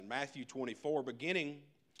Matthew 24, beginning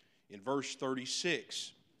in verse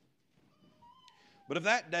 36. But of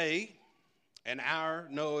that day and hour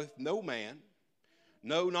knoweth no man,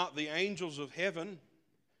 no, not the angels of heaven,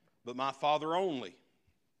 but my Father only.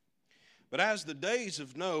 But as the days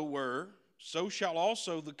of Noah were, so shall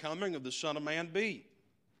also the coming of the Son of Man be.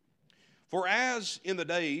 For as in the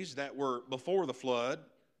days that were before the flood,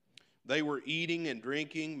 they were eating and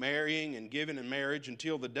drinking, marrying and giving in marriage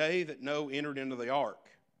until the day that Noah entered into the ark,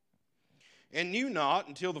 and knew not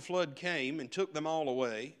until the flood came and took them all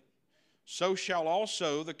away, so shall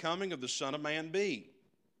also the coming of the Son of Man be.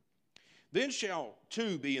 Then shall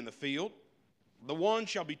two be in the field, the one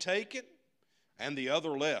shall be taken, and the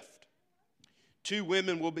other left. Two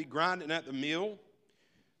women will be grinding at the mill,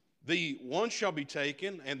 the one shall be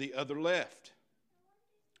taken, and the other left.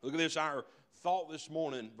 Look at this, our thought this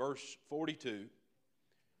morning, verse 42.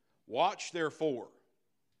 Watch therefore,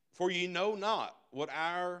 for ye know not what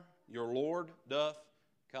hour your Lord doth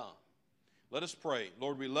come. Let us pray.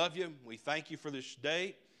 Lord, we love you. We thank you for this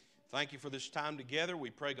day. Thank you for this time together. We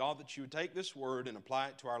pray, God, that you would take this word and apply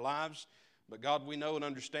it to our lives. But God, we know and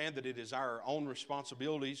understand that it is our own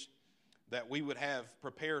responsibilities that we would have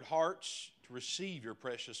prepared hearts to receive your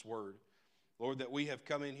precious word. Lord, that we have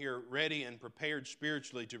come in here ready and prepared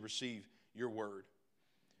spiritually to receive your word.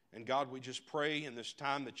 And God, we just pray in this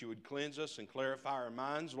time that you would cleanse us and clarify our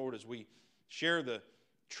minds, Lord, as we share the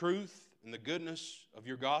truth and the goodness of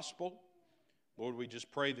your gospel. Lord, we just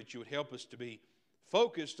pray that you would help us to be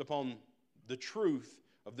focused upon the truth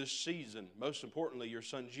of this season. Most importantly, your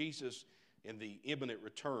Son Jesus and the imminent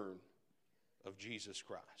return of Jesus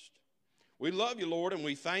Christ. We love you, Lord, and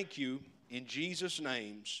we thank you in Jesus'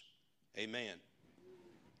 names. Amen.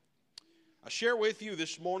 I share with you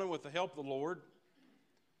this morning, with the help of the Lord,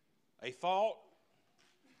 a thought.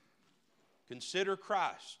 Consider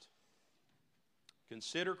Christ.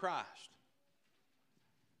 Consider Christ.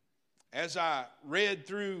 As I read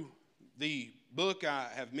through the book I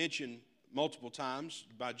have mentioned multiple times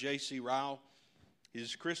by J.C. Ryle,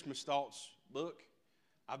 his Christmas Thoughts book,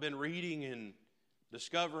 I've been reading and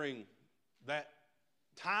discovering that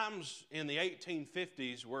times in the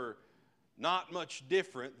 1850s were not much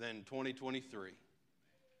different than 2023.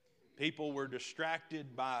 People were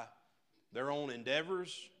distracted by their own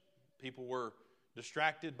endeavors. People were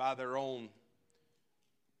distracted by their own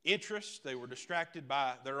interests. They were distracted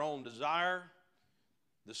by their own desire.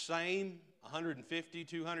 The same 150,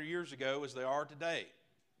 200 years ago as they are today.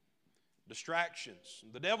 Distractions.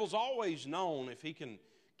 The devil's always known if he can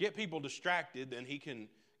get people distracted, then he can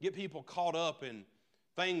get people caught up in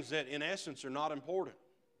things that in essence are not important.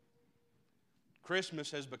 Christmas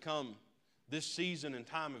has become this season and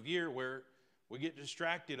time of year where we get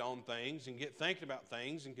distracted on things and get thinking about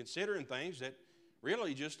things and considering things that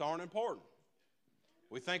really just aren't important.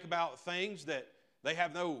 We think about things that they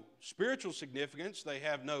have no spiritual significance, they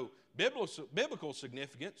have no biblical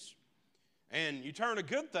significance, and you turn a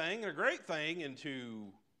good thing, a great thing, into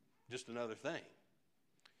just another thing.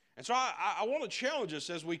 And so I want to challenge us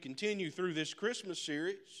as we continue through this Christmas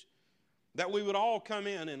series that we would all come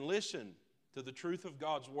in and listen to the truth of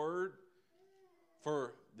God's Word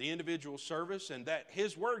for the individual service, and that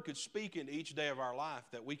His Word could speak into each day of our life,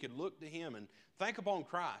 that we could look to Him and think upon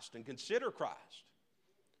Christ and consider Christ.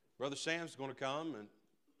 Brother Sam's going to come in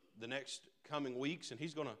the next coming weeks, and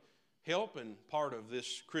he's going to help in part of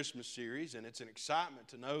this Christmas series, and it's an excitement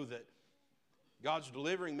to know that God's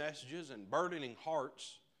delivering messages and burdening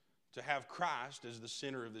hearts to have Christ as the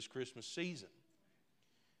center of this Christmas season.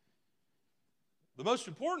 The most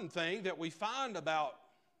important thing that we find about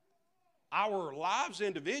our lives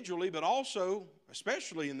individually, but also,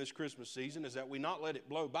 especially in this Christmas season, is that we not let it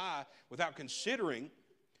blow by without considering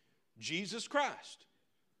Jesus Christ,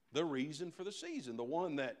 the reason for the season, the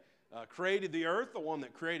one that created the earth, the one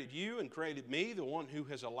that created you and created me, the one who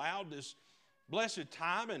has allowed this blessed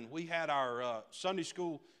time. And we had our Sunday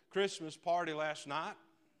school Christmas party last night.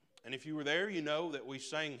 And if you were there, you know that we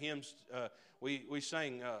sang hymns, we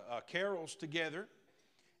sang carols together.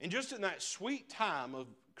 And just in that sweet time of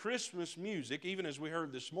Christmas music, even as we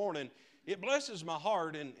heard this morning, it blesses my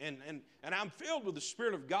heart, and I'm filled with the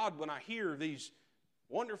Spirit of God when I hear these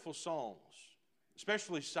wonderful songs,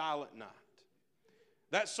 especially Silent Night.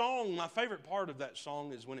 That song, my favorite part of that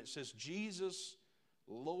song is when it says, Jesus,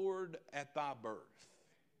 Lord, at thy birth.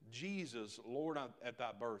 Jesus, Lord, at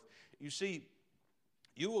thy birth. You see,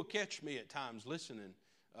 you will catch me at times listening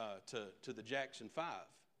to the Jackson 5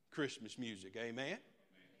 Christmas music. Amen?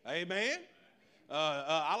 Amen?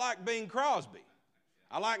 I like Bing Crosby.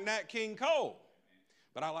 I like Nat King Cole.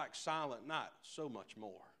 But I like Silent Night so much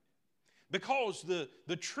more. Because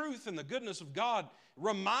the truth and the goodness of God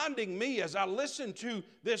reminding me as I listen to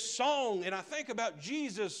this song and I think about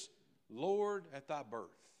Jesus, Lord, at thy birth.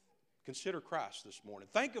 Consider Christ this morning.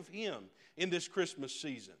 Think of him in this Christmas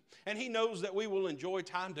season. And he knows that we will enjoy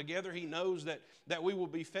time together. He knows that we will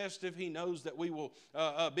be festive. He knows that we will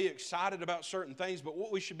be excited about certain things. But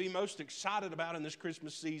what we should be most excited about in this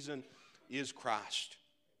Christmas season is Christ.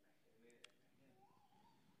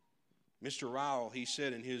 Mr. Ryle, he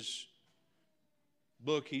said in his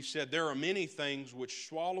book, he said, there are many things which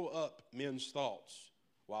swallow up men's thoughts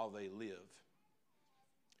while they live,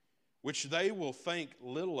 which they will think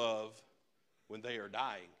little of when they are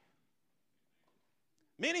dying.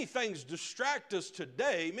 Many things distract us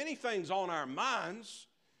today, many things on our minds,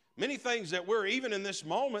 many things that we're even in this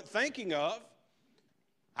moment thinking of.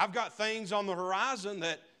 I've got things on the horizon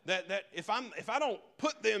that if I don't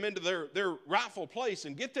put them into their rightful place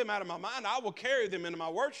and get them out of my mind, I will carry them into my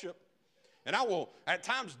worship. And I will at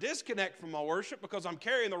times disconnect from my worship because I'm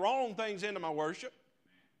carrying the wrong things into my worship.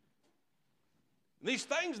 These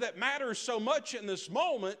things that matter so much in this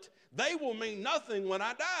moment, they will mean nothing when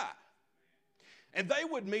I die. And they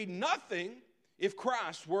would mean nothing if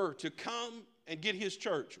Christ were to come and get his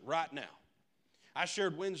church right now. I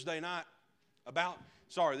shared Wednesday night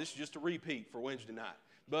this is just a repeat for Wednesday night.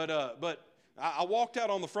 But I walked out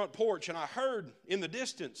on the front porch and I heard in the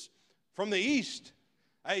distance from the east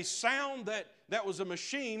a sound that was a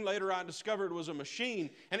machine. Later I discovered it was a machine.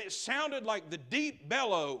 And it sounded like the deep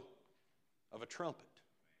bellow of a trumpet,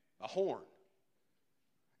 a horn.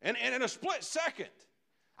 And in a split second,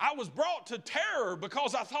 I was brought to terror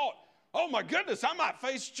because I thought, oh my goodness, I might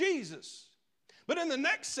face Jesus. But in the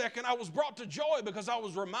next second, I was brought to joy because I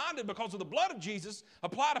was reminded, because of the blood of Jesus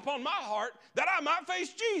applied upon my heart, that I might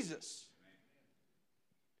face Jesus.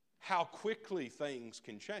 How quickly things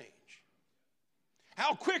can change.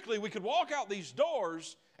 How quickly we could walk out these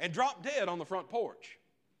doors and drop dead on the front porch.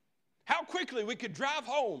 How quickly we could drive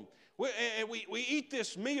home. We eat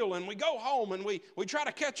this meal and we go home and we try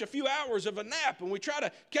to catch a few hours of a nap and we try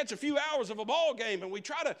to catch a few hours of a ball game and we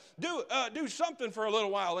try to do something for a little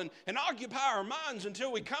while and occupy our minds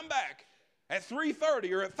until we come back at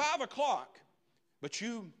 3:30 or at 5 o'clock. But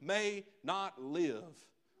you may not live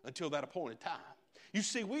until that appointed time. You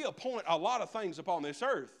see, we appoint a lot of things upon this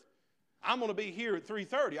earth. I'm going to be here at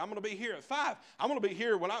 3:30. I'm going to be here at 5. I'm going to be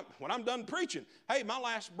here when I'm done preaching. Hey, my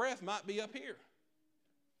last breath might be up here.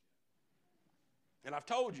 And I've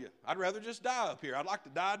told you, I'd rather just die up here. I'd like to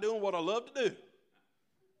die doing what I love to do.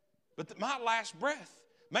 But my last breath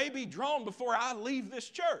may be drawn before I leave this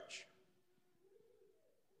church.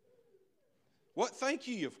 What think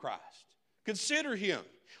ye of Christ? Consider him.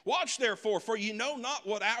 Watch therefore, for ye know not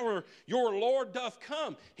what hour your Lord doth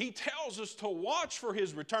come. He tells us to watch for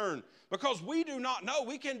his return because we do not know.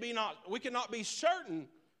 We cannot be certain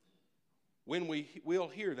when we will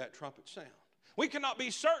hear that trumpet sound. We cannot be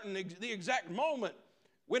certain the exact moment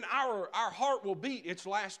when our heart will beat its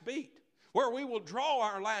last beat, where we will draw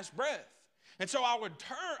our last breath. And so I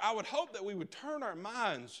would hope that we would turn our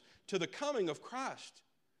minds to the coming of Christ.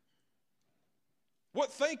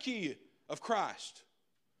 What think ye of Christ?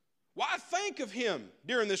 Why think of him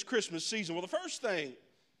during this Christmas season? Well, the first thing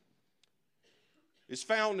is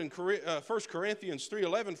found in 1 Corinthians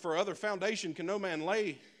 3:11. For other foundation can no man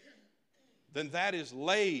lay than that is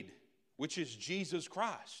laid, which is Jesus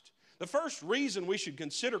Christ. The first reason we should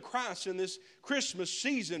consider Christ in this Christmas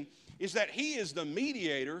season is that he is the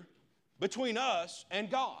mediator between us and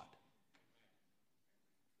God.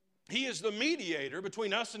 He is the mediator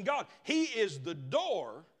between us and God. He is the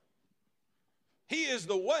door. He is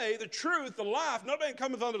the way, the truth, the life. No man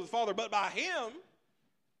cometh unto the Father but by him.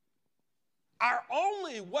 Our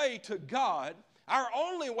only way to God, our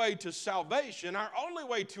only way to salvation, our only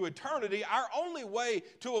way to eternity, our only way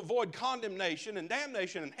to avoid condemnation and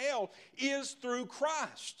damnation and hell is through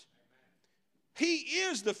Christ. He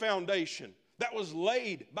is the foundation that was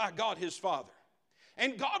laid by God his Father.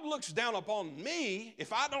 And God looks down upon me.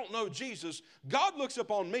 If I don't know Jesus, God looks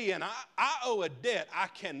upon me and I owe a debt I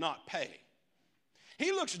cannot pay.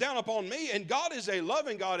 He looks down upon me, and God is a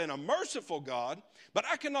loving God and a merciful God, but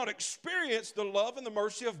I cannot experience the love and the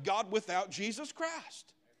mercy of God without Jesus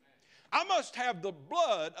Christ. Amen. I must have the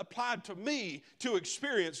blood applied to me to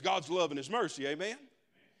experience God's love and his mercy. Amen? Amen.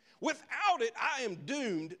 Without it, I am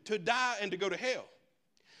doomed to die and to go to hell.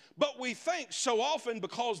 But we think so often,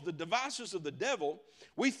 because the devices of the devil,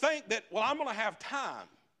 we think that, well, I'm going to have time.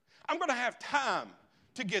 I'm going to have time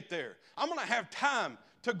to get there. I'm going to have time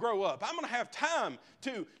to grow up. I'm going to have time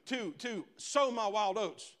to sow my wild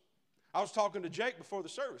oats. I was talking to Jake before the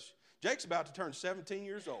service. Jake's about to turn 17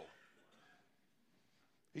 years old.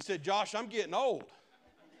 He said, Josh, I'm getting old.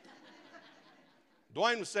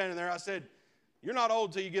 Dwayne was standing there. I said, you're not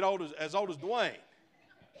old till you get as old as Dwayne.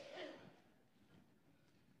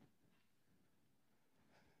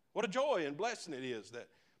 What a joy and blessing it is that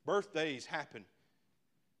birthdays happen.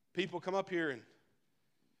 People come up here, and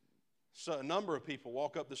so a number of people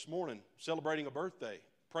walk up this morning celebrating a birthday.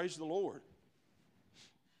 Praise the Lord.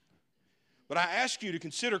 But I ask you to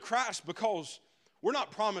consider Christ, because we're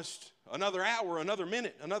not promised another hour, another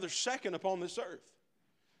minute, another second upon this earth.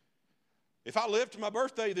 If I live to my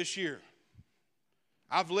birthday this year,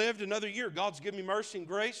 I've lived another year. God's given me mercy and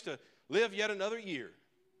grace to live yet another year.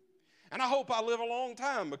 And I hope I live a long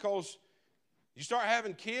time, because you start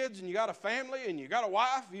having kids and you got a family and you got a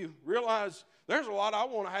wife, you realize there's a lot I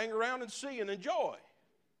want to hang around and see and enjoy.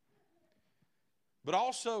 But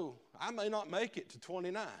also, I may not make it to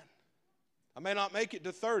 29. I may not make it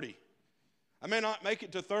to 30. I may not make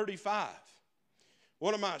it to 35.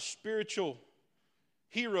 One of my spiritual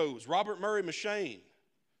heroes, Robert Murray M'Cheyne,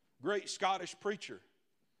 great Scottish preacher,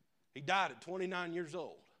 he died at 29 years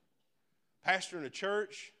old. Pastor in a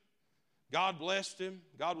church. God blessed him.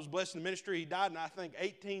 God was blessing the ministry. He died in, I think,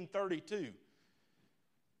 1832.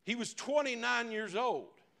 He was 29 years old.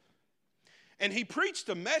 And he preached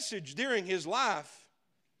a message during his life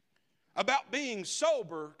about being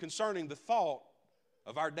sober concerning the thought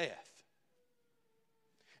of our death.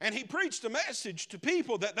 And he preached a message to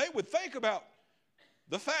people that they would think about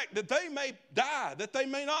the fact that they may die, that they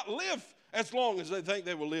may not live as long as they think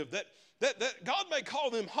they will live, that God may call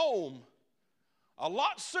them home a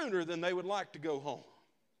lot sooner than they would like to go home.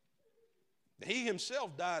 He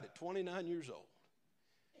himself died at 29 years old.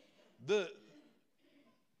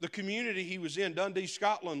 The community he was in, Dundee,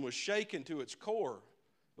 Scotland, was shaken to its core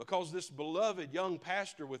because this beloved young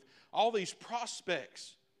pastor with all these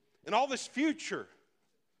prospects and all this future.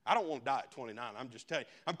 I don't want to die at 29. I'm just telling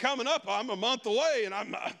you. I'm coming up. I'm a month away, and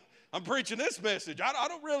I'm preaching this message. I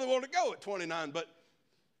don't really want to go at 29, but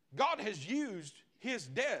God has used his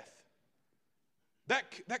death.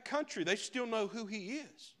 That country, they still know who he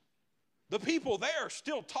is. The people there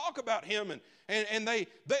still talk about him, and the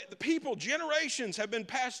people, generations have been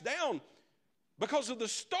passed down because of the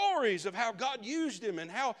stories of how God used him and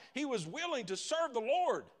how he was willing to serve the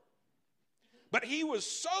Lord. But he was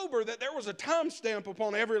sober, that there was a timestamp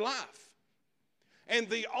upon every life. And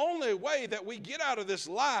the only way that we get out of this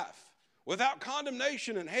life without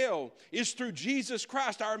condemnation and hell is through Jesus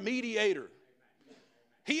Christ, our mediator.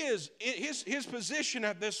 He is, his position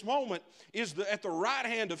at this moment is at the right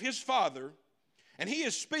hand of his Father, and he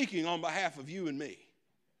is speaking on behalf of you and me.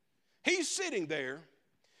 He's sitting there,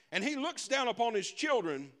 and he looks down upon his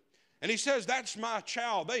children, and he says, that's my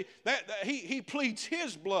child. He pleads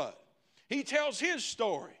his blood. He tells his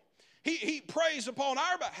story. He prays upon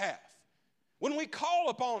our behalf. When we call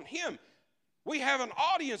upon him, we have an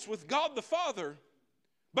audience with God the Father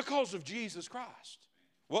because of Jesus Christ.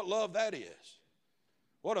 What love that is.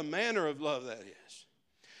 What a manner of love that is.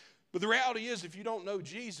 But the reality is, if you don't know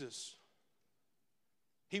Jesus,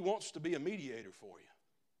 he wants to be a mediator for you.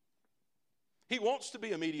 He wants to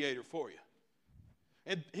be a mediator for you.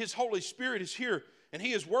 And his Holy Spirit is here, and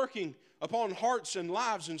he is working upon hearts and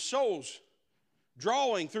lives and souls,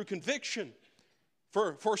 drawing through conviction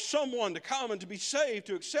for someone to come and to be saved,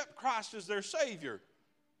 to accept Christ as their Savior.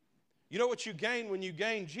 You know what you gain when you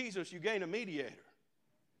gain Jesus? You gain a mediator.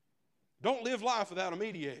 Don't live life without a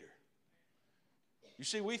mediator. You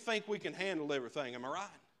see, we think we can handle everything. Am I right?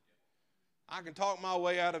 I can talk my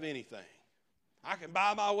way out of anything. I can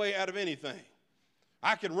buy my way out of anything.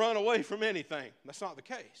 I can run away from anything. That's not the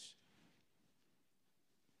case.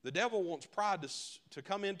 The devil wants pride to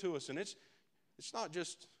come into us, and it's not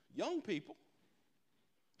just young people.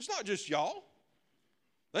 It's not just y'all.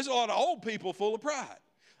 There's a lot of old people full of pride.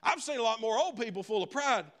 I've seen a lot more old people full of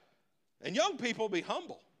pride, and young people be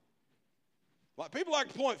humble. Like people like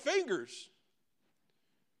to point fingers.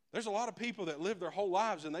 There's a lot of people that live their whole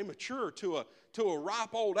lives and they mature to a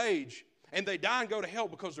ripe old age, and they die and go to hell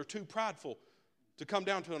because they're too prideful to come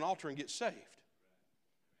down to an altar and get saved.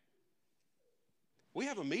 We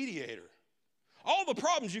have a mediator. All the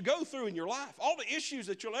problems you go through in your life, all the issues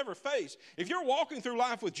that you'll ever face, if you're walking through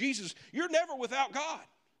life with Jesus, you're never without God.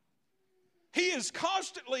 He is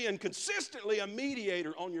constantly and consistently a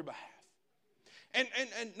mediator on your behalf. And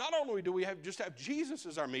not only do we just have Jesus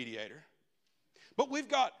as our mediator, but we've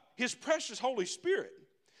got his precious Holy Spirit,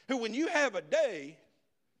 who when you have a day,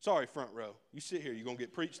 sorry, front row, you sit here, you're going to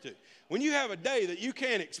get preached to. When you have a day that you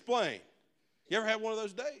can't explain, you ever had one of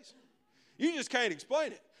those days? You just can't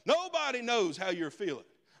explain it. Nobody knows how you're feeling.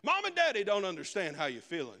 Mom and daddy don't understand how you're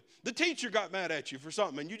feeling. The teacher got mad at you for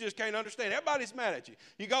something and you just can't understand. Everybody's mad at you.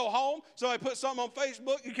 You go home, somebody put something on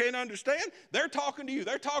Facebook you can't understand. They're talking to you.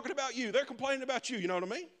 They're talking about you. They're complaining about you. You know what I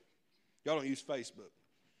mean? Y'all don't use Facebook.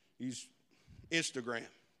 Use Instagram.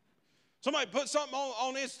 Somebody put something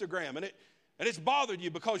on Instagram and it's bothered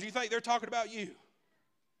you because you think they're talking about you.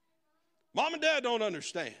 Mom and dad don't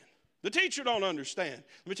understand. The teacher don't understand.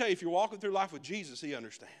 Let me tell you, if you're walking through life with Jesus, he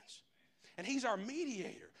understands. And he's our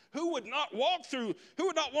mediator. Who would not want to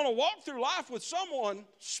walk through life with someone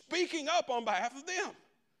speaking up on behalf of them?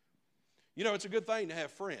 You know, it's a good thing to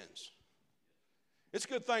have friends. It's a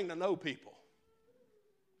good thing to know people.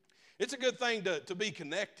 It's a good thing to be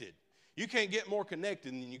connected. You can't get more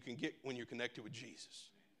connected than you can get when you're connected with Jesus.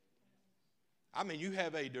 I mean, you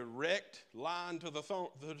have a direct line to the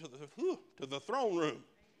throne room.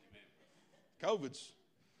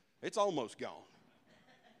 It's almost gone.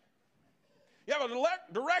 You have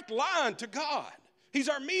a direct line to God. He's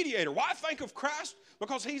our mediator. Why think of Christ?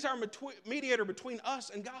 Because he's our mediator between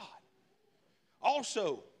us and God.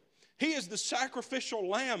 Also, he is the sacrificial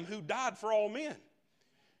lamb who died for all men.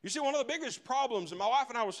 You see, one of the biggest problems, and my wife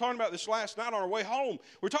and I was talking about this last night on our way home,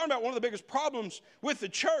 we're talking about one of the biggest problems with the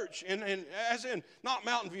church, and as in not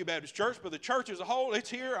Mountain View Baptist Church, but the church as a whole. It's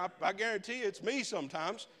here. I guarantee you it's me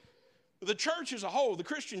sometimes. But the church as a whole, the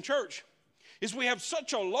Christian church, is we have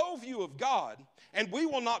such a low view of God, and we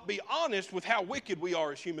will not be honest with how wicked we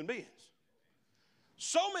are as human beings.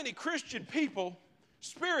 So many Christian people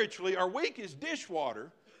spiritually are weak as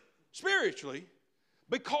dishwater, spiritually,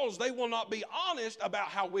 because they will not be honest about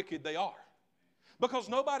how wicked they are. Because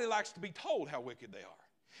nobody likes to be told how wicked they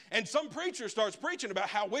are. And some preacher starts preaching about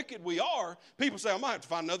how wicked we are, people say, I might have to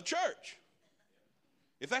find another church.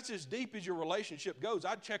 If that's as deep as your relationship goes,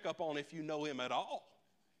 I'd check up on if you know him at all.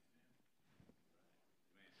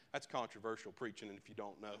 That's controversial preaching if you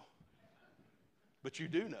don't know. But you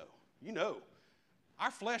do know. You know.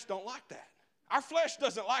 Our flesh don't like that. Our flesh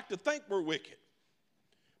doesn't like to think we're wicked.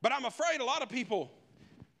 But I'm afraid a lot of people,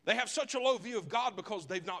 they have such a low view of God because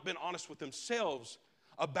they've not been honest with themselves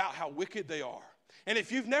about how wicked they are. And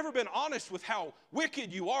if you've never been honest with how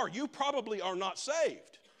wicked you are, you probably are not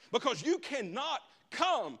saved. Because you cannot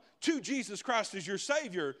come to Jesus Christ as your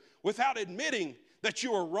Savior without admitting that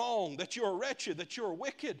you are wrong, that you are wretched, that you are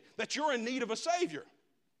wicked, that you're in need of a Savior.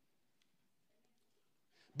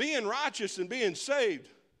 Being righteous and being saved,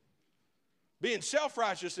 being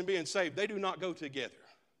self-righteous and being saved, they do not go together.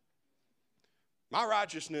 My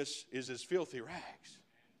righteousness is as filthy rags.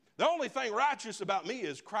 The only thing righteous about me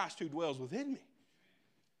is Christ who dwells within me.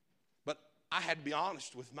 But I had to be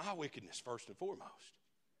honest with my wickedness first and foremost.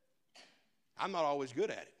 I'm not always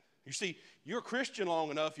good at it. You see, you're a Christian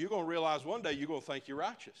long enough, you're going to realize one day you're going to think you're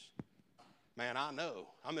righteous. Man, I know.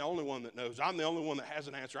 I'm the only one that knows. I'm the only one that has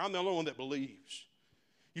an answer. I'm the only one that believes.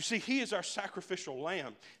 You see, he is our sacrificial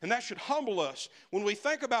lamb, and that should humble us when we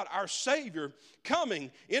think about our Savior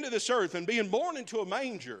coming into this earth and being born into a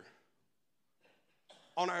manger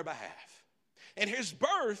on our behalf. And his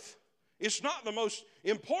birth is not the most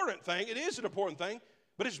important thing. It is an important thing,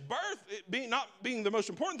 but his birth, not being the most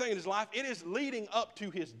important thing in his life, it is leading up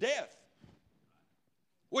to his death,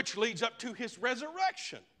 which leads up to his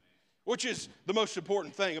resurrection, which is the most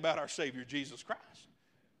important thing about our Savior, Jesus Christ.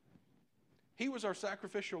 He was our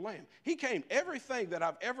sacrificial lamb. He came, everything that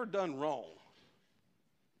I've ever done wrong,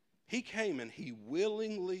 he came and he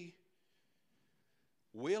willingly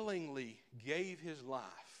gave his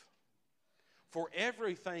life for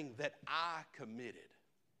everything that I committed.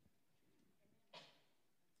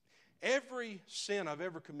 Every sin I've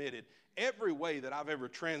ever committed, every way that I've ever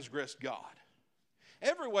transgressed God,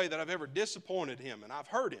 every way that I've ever disappointed him and I've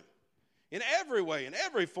hurt him, in every way, in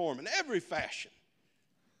every form, in every fashion,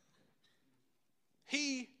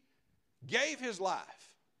 he gave his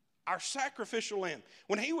life, our sacrificial lamb.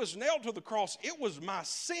 When he was nailed to the cross, it was my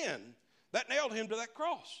sin that nailed him to that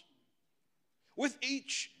cross. With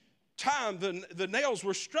each time the nails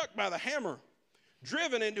were struck by the hammer,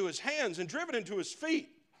 driven into his hands and driven into his feet,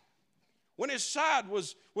 when his side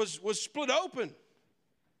was split open,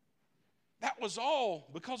 that was all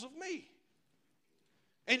because of me.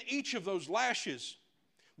 And each of those lashes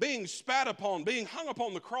being spat upon, being hung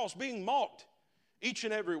upon the cross, being mocked, each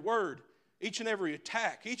and every word, each and every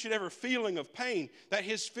attack, each and every feeling of pain that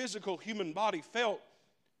his physical human body felt,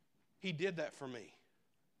 he did that for me.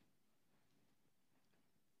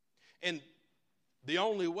 And the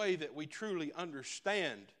only way that we truly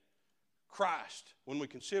understand Christ when we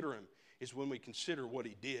consider him is when we consider what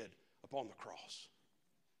he did upon the cross.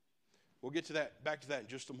 We'll get to that, back to that in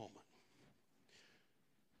just a moment.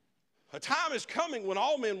 A time is coming when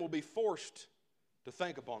all men will be forced to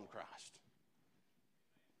think upon Christ.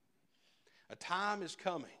 A time is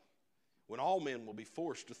coming when all men will be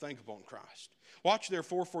forced to think upon Christ. Watch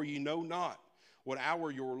therefore, for ye know not what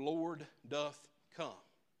hour your Lord doth come.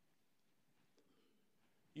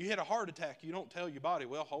 You hit a heart attack, you don't tell your body,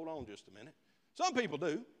 well, hold on just a minute. Some people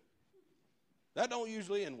do. That don't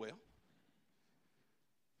usually end well.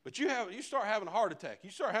 But you start having a heart attack. You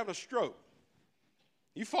start having a stroke.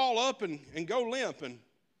 You fall up and go limp, and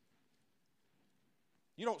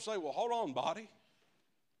you don't say, well, hold on, body.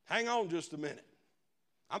 Hang on just a minute.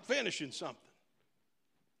 I'm finishing something.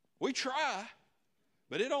 We try,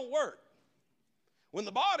 but it don't work. When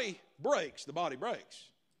the body breaks, the body breaks.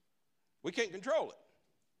 We can't control it.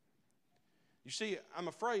 You see, I'm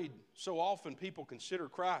afraid so often people consider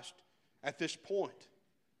Christ at this point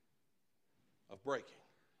of breaking.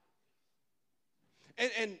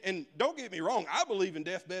 And don't get me wrong, I believe in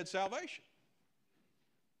deathbed salvation.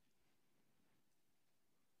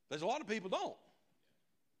 There's a lot of people don't.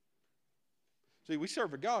 See, we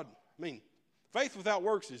serve a God, faith without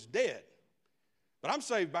works is dead. But I'm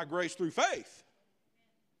saved by grace through faith.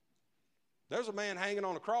 There's a man hanging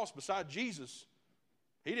on a cross beside Jesus.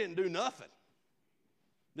 He didn't do nothing.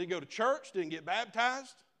 Didn't go to church, didn't get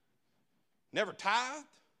baptized, never tithed,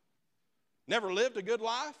 never lived a good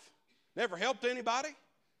life, never helped anybody,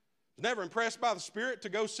 was never impressed by the Spirit to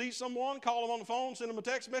go see someone, call them on the phone, send them a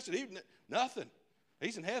text message. Nothing.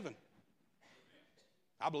 He's in heaven.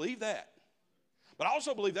 I believe that. But I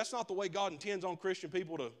also believe that's not the way God intends on Christian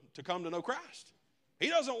people to come to know Christ. He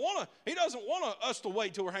doesn't want us to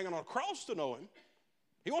wait till we're hanging on a cross to know Him.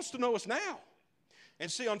 He wants to know us now. And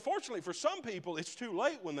see, unfortunately, for some people, it's too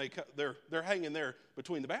late when they're hanging there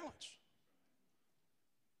between the balance.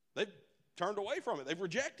 They've turned away from it. They've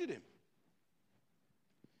rejected Him.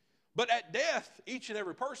 But at death, each and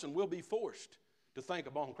every person will be forced to think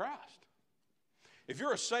upon Christ. If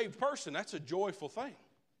you're a saved person, that's a joyful thing.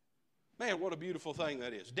 Man, what a beautiful thing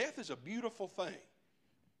that is. Death is a beautiful thing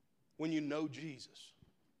when you know Jesus.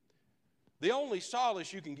 The only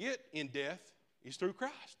solace you can get in death is through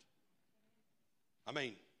Christ.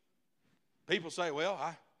 People say, well,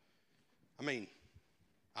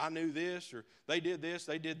 I knew this, or they did this,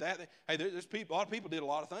 they did that. Hey, there's people, a lot of people did a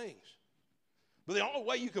lot of things. But the only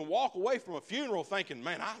way you can walk away from a funeral thinking,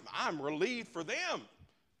 man, I'm relieved for them,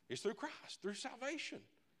 is through Christ, through salvation,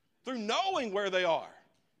 through knowing where they are.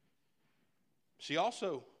 See,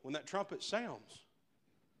 also, when that trumpet sounds,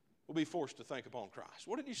 we'll be forced to think upon Christ.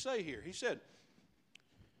 What did He say here? He said,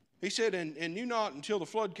 and knew not until the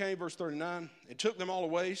flood came, verse 39, and took them all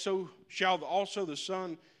away, so shall also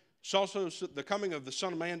the coming of the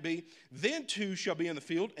Son of Man be. Then two shall be in the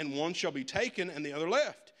field, and one shall be taken, and the other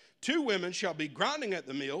left. Two women shall be grinding at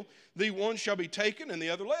the mill, the one shall be taken, and the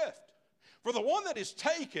other left. For the one that is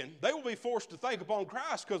taken, they will be forced to think upon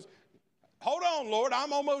Christ, because, hold on, Lord,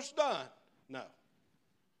 I'm almost done. No.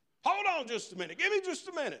 Hold on just a minute. Give me just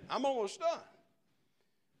a minute. I'm almost done.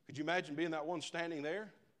 Could you imagine being that one standing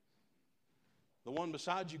there? The one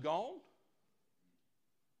beside you gone?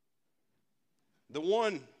 The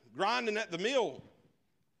one grinding at the mill.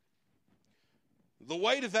 The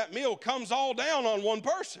weight of that mill comes all down on one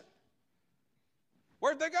person.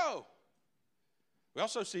 Where'd they go? We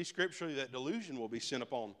also see scripturally that delusion will be sent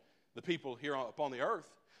upon the people here upon the earth.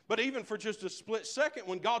 But even for just a split second,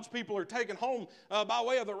 when God's people are taken home by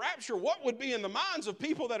way of the rapture, what would be in the minds of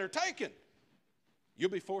people that are taken? You'll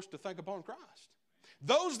be forced to think upon Christ.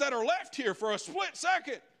 Those that are left here for a split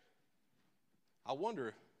second, I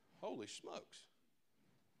wonder, holy smokes,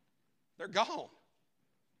 they're gone.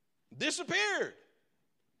 Disappeared.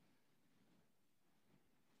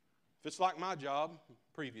 If it's like my job,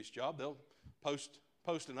 previous job, they'll post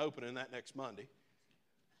an opening that next Monday.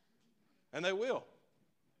 And they will.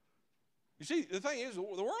 You see, the thing is, the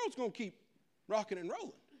world's going to keep rocking and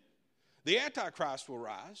rolling. The Antichrist will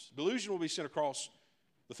rise. Delusion will be sent across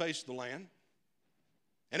the face of the land.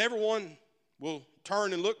 And everyone will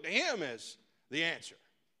turn and look to him as the answer.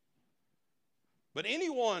 But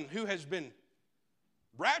anyone who has been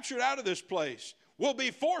raptured out of this place will be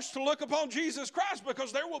forced to look upon Jesus Christ,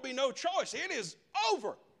 because there will be no choice. It is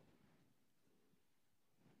over.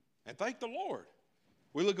 And thank the Lord.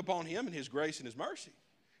 We look upon Him and His grace and His mercy.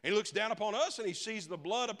 And He looks down upon us and He sees the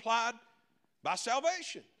blood applied by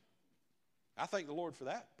salvation. I thank the Lord for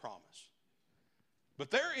that promise. But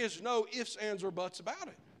there is no ifs, ands, or buts about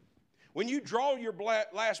it. When you draw your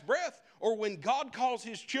last breath, or when God calls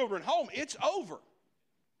His children home, it's over.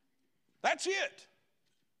 That's it.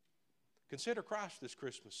 Consider Christ this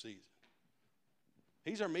Christmas season.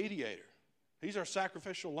 He's our mediator. He's our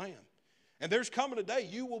sacrificial lamb. And there's coming a day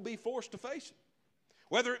you will be forced to face it,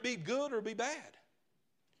 whether it be good or be bad.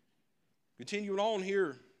 Continuing on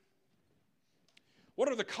here, what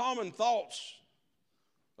are the common thoughts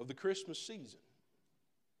of the Christmas season?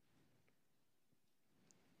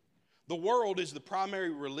 The world is the primary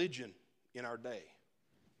religion in our day.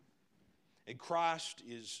 And Christ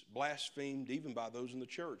is blasphemed even by those in the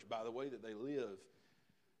church, by the way that they live,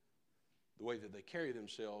 the way that they carry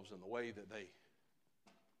themselves, and the way that they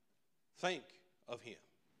think of Him.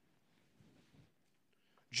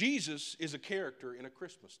 Jesus is a character in a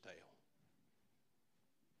Christmas tale.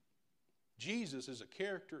 Jesus is a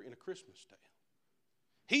character in a Christmas tale.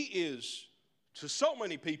 He is, to so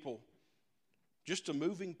many people, just a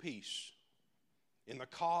moving piece in the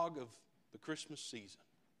cog of the Christmas season.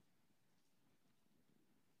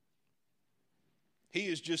 He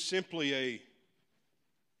is just simply a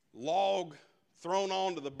log thrown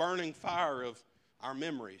onto the burning fire of our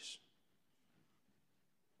memories.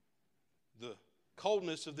 The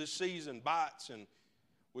coldness of this season bites, and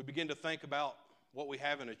we begin to think about what we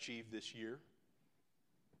haven't achieved this year.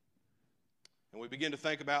 And we begin to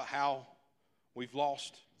think about how we've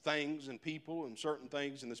lost things and people and certain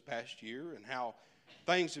things in this past year, and how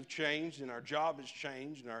things have changed, and our job has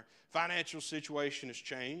changed, and our financial situation has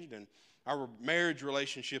changed, and our marriage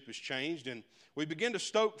relationship has changed. And we begin to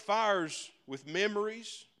stoke fires with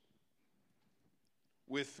memories,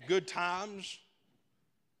 with good times.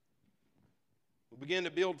 We begin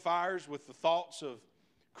to build fires with the thoughts of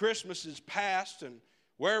Christmases past and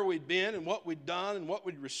where we'd been and what we'd done and what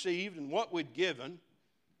we'd received and what we'd given.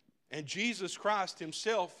 And Jesus Christ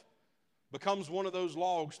Himself becomes one of those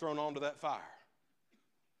logs thrown onto that fire.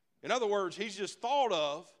 In other words, He's just thought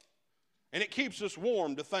of, and it keeps us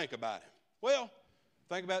warm to think about Him. Well,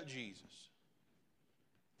 think about Jesus.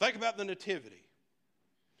 Think about the Nativity.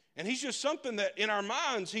 And He's just something that in our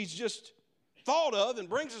minds He's just thought of and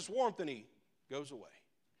brings us warmth, and He goes away.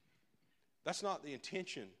 That's not the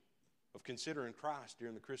intention of considering Christ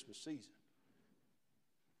during the Christmas season.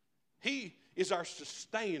 He is our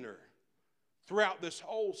sustainer throughout this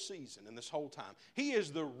whole season and this whole time. He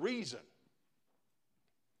is the reason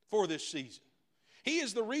for this season. He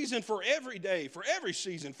is the reason for every day, for every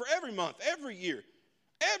season, for every month, every year.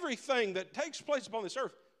 Everything that takes place upon this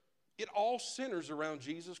earth, it all centers around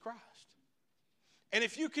Jesus Christ. And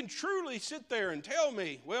if you can truly sit there and tell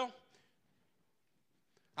me, well,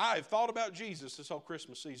 I have thought about Jesus this whole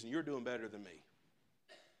Christmas season, you're doing better than me.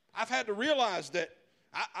 I've had to realize that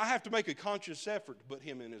I have to make a conscious effort to put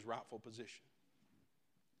Him in His rightful position.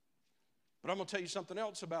 But I'm going to tell you something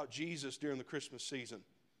else about Jesus during the Christmas season.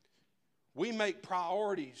 We make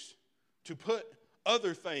priorities to put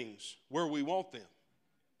other things where we want them.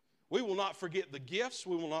 We will not forget the gifts.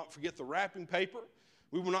 We will not forget the wrapping paper.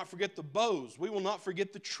 We will not forget the bows. We will not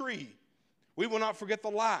forget the tree. We will not forget the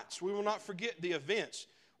lights. We will not forget the events.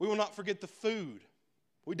 We will not forget the food.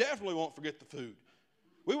 We definitely won't forget the food.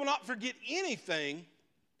 We will not forget anything,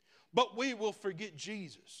 but we will forget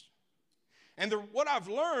Jesus. And what I've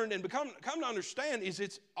learned and come to understand is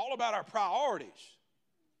it's all about our priorities.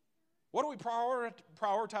 What do we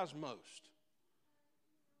prioritize most?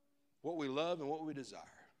 What we love and what we desire.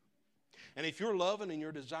 And if you're loving and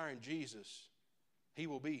you're desiring Jesus, He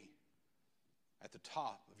will be at the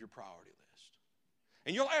top of your priority list.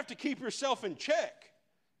 And you'll have to keep yourself in check.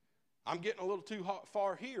 I'm getting a little too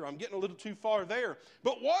far here. I'm getting a little too far there.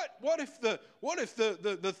 But what if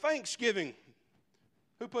the Thanksgiving,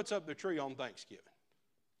 who puts up the tree on Thanksgiving?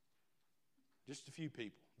 Just a few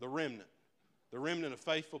people. The remnant of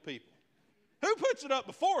faithful people. Who puts it up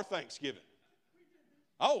before Thanksgiving?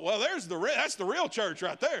 Oh, well, that's the real church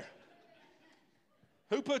right there.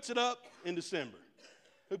 Who puts it up in December?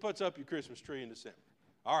 Who puts up your Christmas tree in December?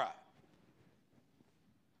 All right.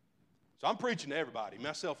 So I'm preaching to everybody,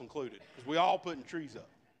 myself included, because we all putting trees up.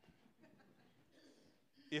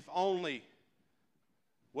 If only,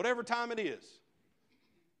 whatever time it is,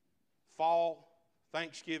 fall,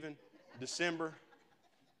 Thanksgiving, December,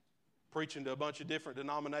 preaching to a bunch of different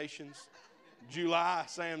denominations. July,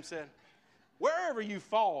 Sam said, wherever you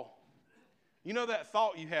fall, you know that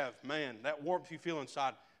thought you have, man, that warmth you feel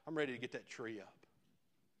inside, I'm ready to get that tree up.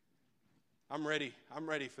 I'm ready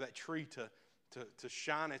for that tree to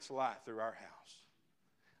shine its light through our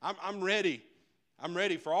house. I'm ready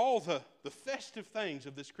for all the festive things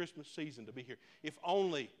of this Christmas season to be here. If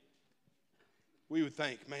only we would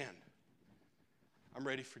think, man, I'm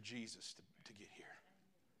ready for Jesus to get here.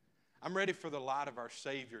 I'm ready for the light of our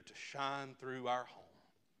Savior to shine through our home.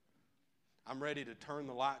 I'm ready to turn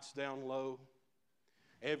the lights down low.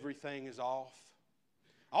 Everything is off.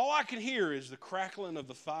 All I can hear is the crackling of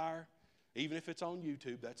the fire. Even if it's on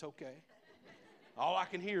YouTube, that's okay. All I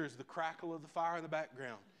can hear is the crackle of the fire in the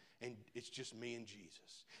background. and it's just me and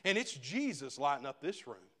Jesus. And it's Jesus lighting up this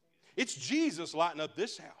room. It's Jesus lighting up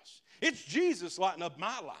this house. It's Jesus lighting up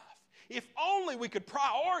my life. If only we could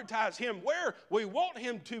prioritize Him where we want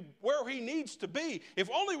Him to, where He needs to be. If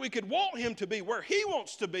only we could want Him to be where He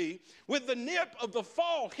wants to be. When the nip of the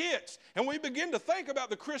fall hits and we begin to think about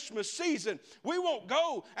the Christmas season, we won't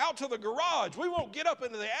go out to the garage. We won't get up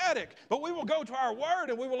into the attic, but we will go to our Word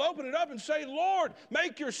and we will open it up and say, Lord,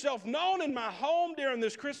 make Yourself known in my home during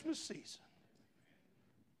this Christmas season.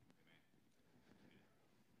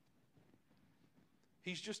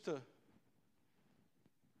 He's just a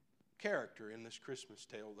character in this Christmas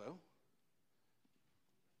tale, though.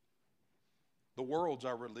 The world's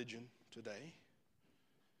our religion today.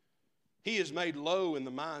 He is made low in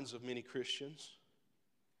the minds of many Christians.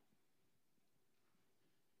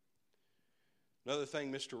 Another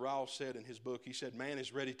thing Mr. Rawls said in his book, he said, man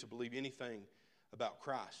is ready to believe anything about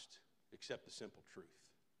Christ except the simple truth.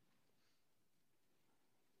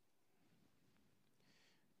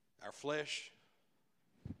 Our flesh,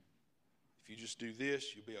 if you just do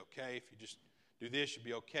this, you'll be okay. If you just do this, you'll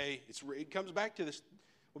be okay. It comes back to this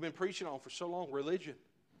we've been preaching on for so long, religion.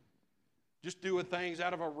 Just doing things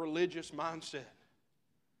out of a religious mindset.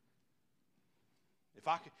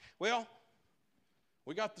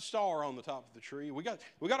 We got the star on the top of the tree. We got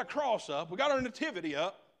a cross up. We got our nativity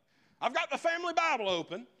up. I've got the family Bible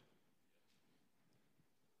open.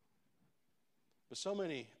 But so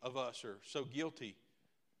many of us are so guilty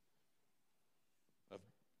of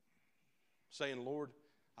saying, Lord,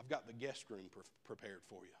 I've got the guest room prepared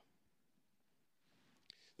for you.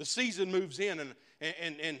 The season moves in,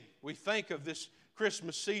 and we think of this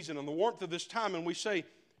Christmas season and the warmth of this time, and we say,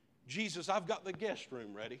 Jesus, I've got the guest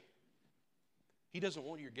room ready. He doesn't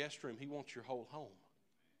want your guest room. He wants your whole home.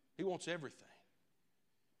 He wants everything.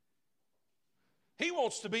 He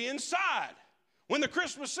wants to be inside. When the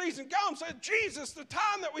Christmas season comes, say, Jesus, the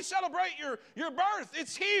time that we celebrate your birth,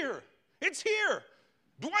 it's here. It's here.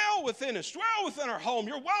 Dwell within us. Dwell within our home.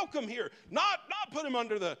 You're welcome here. Not put him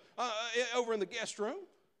under the over in the guest room.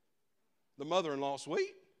 The mother-in-law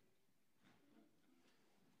suite.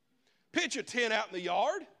 Pitch a tent out in the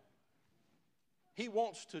yard. He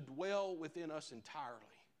wants to dwell within us entirely.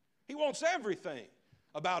 He wants everything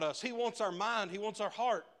about us. He wants our mind. He wants our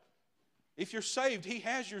heart. If you're saved, He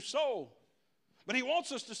has your soul. But He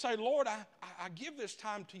wants us to say, Lord, I give this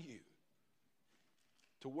time to You.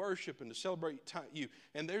 To worship and to celebrate You.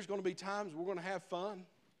 And there's going to be times we're going to have fun.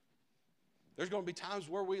 There's going to be times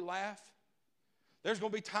where we laugh. There's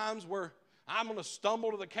going to be times where I'm going to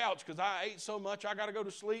stumble to the couch because I ate so much I got to go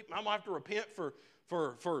to sleep. I'm going to have to repent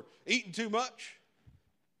for eating too much.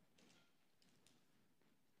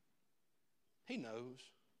 He knows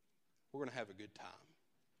we're going to have a good time.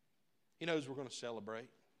 He knows we're going to celebrate.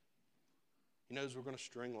 He knows we're going to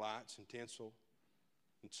string lights and tinsel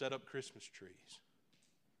and set up Christmas trees.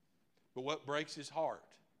 But what breaks His heart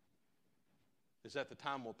is that the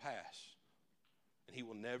time will pass and He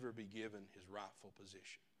will never be given His rightful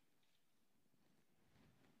position.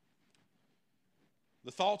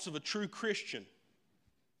 The thoughts of a true Christian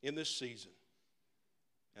in this season,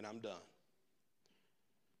 and I'm done.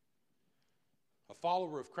 A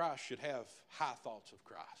follower of Christ should have high thoughts of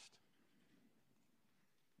Christ.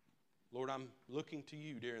 Lord, I'm looking to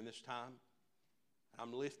You during this time.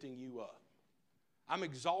 I'm lifting You up. I'm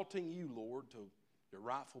exalting You, Lord, to Your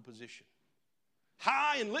rightful position.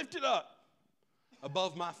 High and lifted up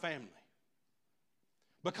above my family.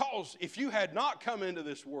 Because if You had not come into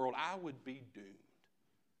this world, I would be doomed.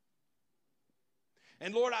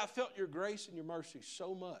 And Lord, I felt Your grace and Your mercy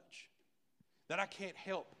so much that I can't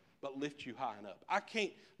help but lift You high and up. I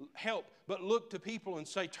can't help but look to people and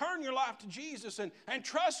say, turn your life to Jesus and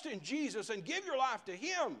trust in Jesus and give your life to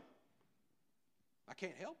Him. I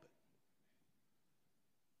can't help it.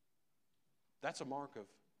 That's a mark of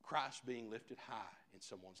Christ being lifted high in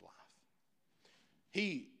someone's life.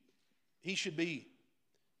 He should be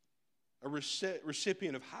a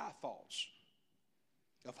recipient of high thoughts,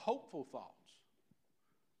 of hopeful thoughts.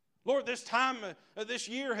 Lord, this time, this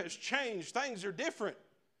year has changed. Things are different.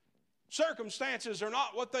 Circumstances are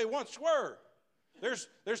not what they once were.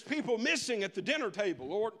 There's people missing at the dinner table,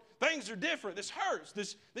 Lord. Things are different. This hurts.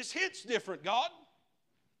 This hits different, God.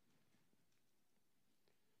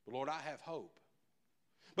 But Lord, I have hope.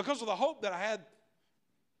 Because of the hope that I had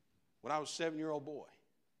when I was a 7-year-old boy.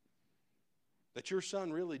 That Your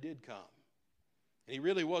Son really did come. And He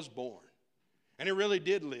really was born. And He really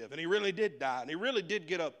did live. And He really did die. And He really did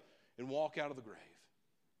get up and walk out of the grave.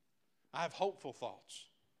 I have hopeful thoughts.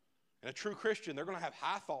 And a true Christian, they're going to have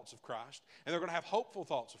high thoughts of Christ. And they're going to have hopeful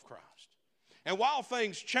thoughts of Christ. And while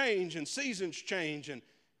things change and seasons change and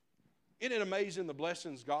Isn't it amazing the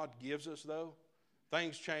blessings God gives us, though?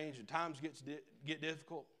 Things change and times get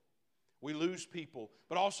difficult. We lose people,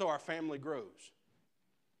 but also our family grows.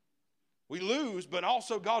 We lose, but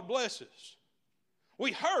also God blesses.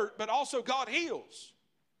 We hurt, but also God heals.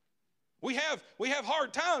 We have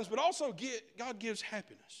hard times, but also God gives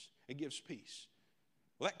happiness and gives peace.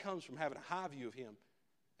 Well, that comes from having a high view of Him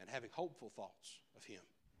and having hopeful thoughts of Him.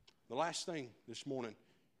 The last thing this morning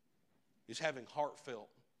is having heartfelt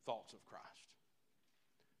thoughts of Christ.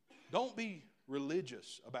 Don't be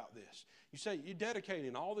religious about this. You say, you're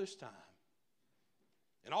dedicating all this time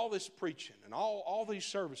and all this preaching and all these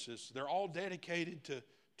services, they're all dedicated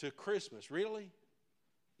to Christmas. Really?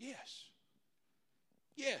 Yes.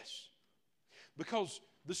 Yes. Because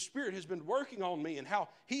the Spirit has been working on me and how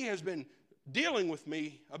He has been dealing with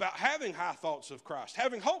me about having high thoughts of Christ,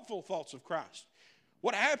 having hopeful thoughts of Christ.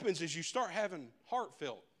 What happens is you start having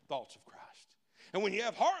heartfelt thoughts of Christ. And when you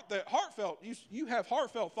have heartfelt, you have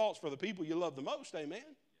heartfelt thoughts for the people you love the most, amen?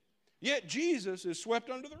 Yet Jesus is swept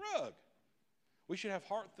under the rug. We should have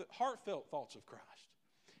heartfelt thoughts of Christ.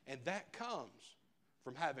 And that comes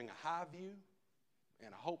from having a high view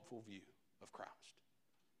and a hopeful view of Christ.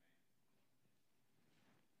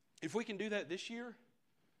 If we can do that this year,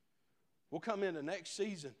 we'll come into next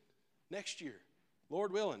season, next year,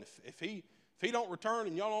 Lord willing. If he don't return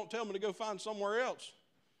and y'all don't tell me to go find somewhere else,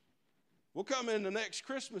 we'll come in the next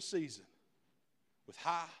Christmas season with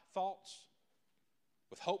high thoughts,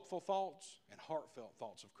 with hopeful thoughts, and heartfelt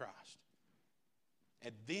thoughts of Christ.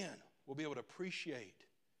 And then we'll be able to appreciate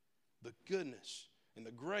the goodness and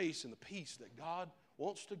the grace and the peace that God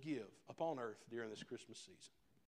wants to give upon earth during this Christmas season.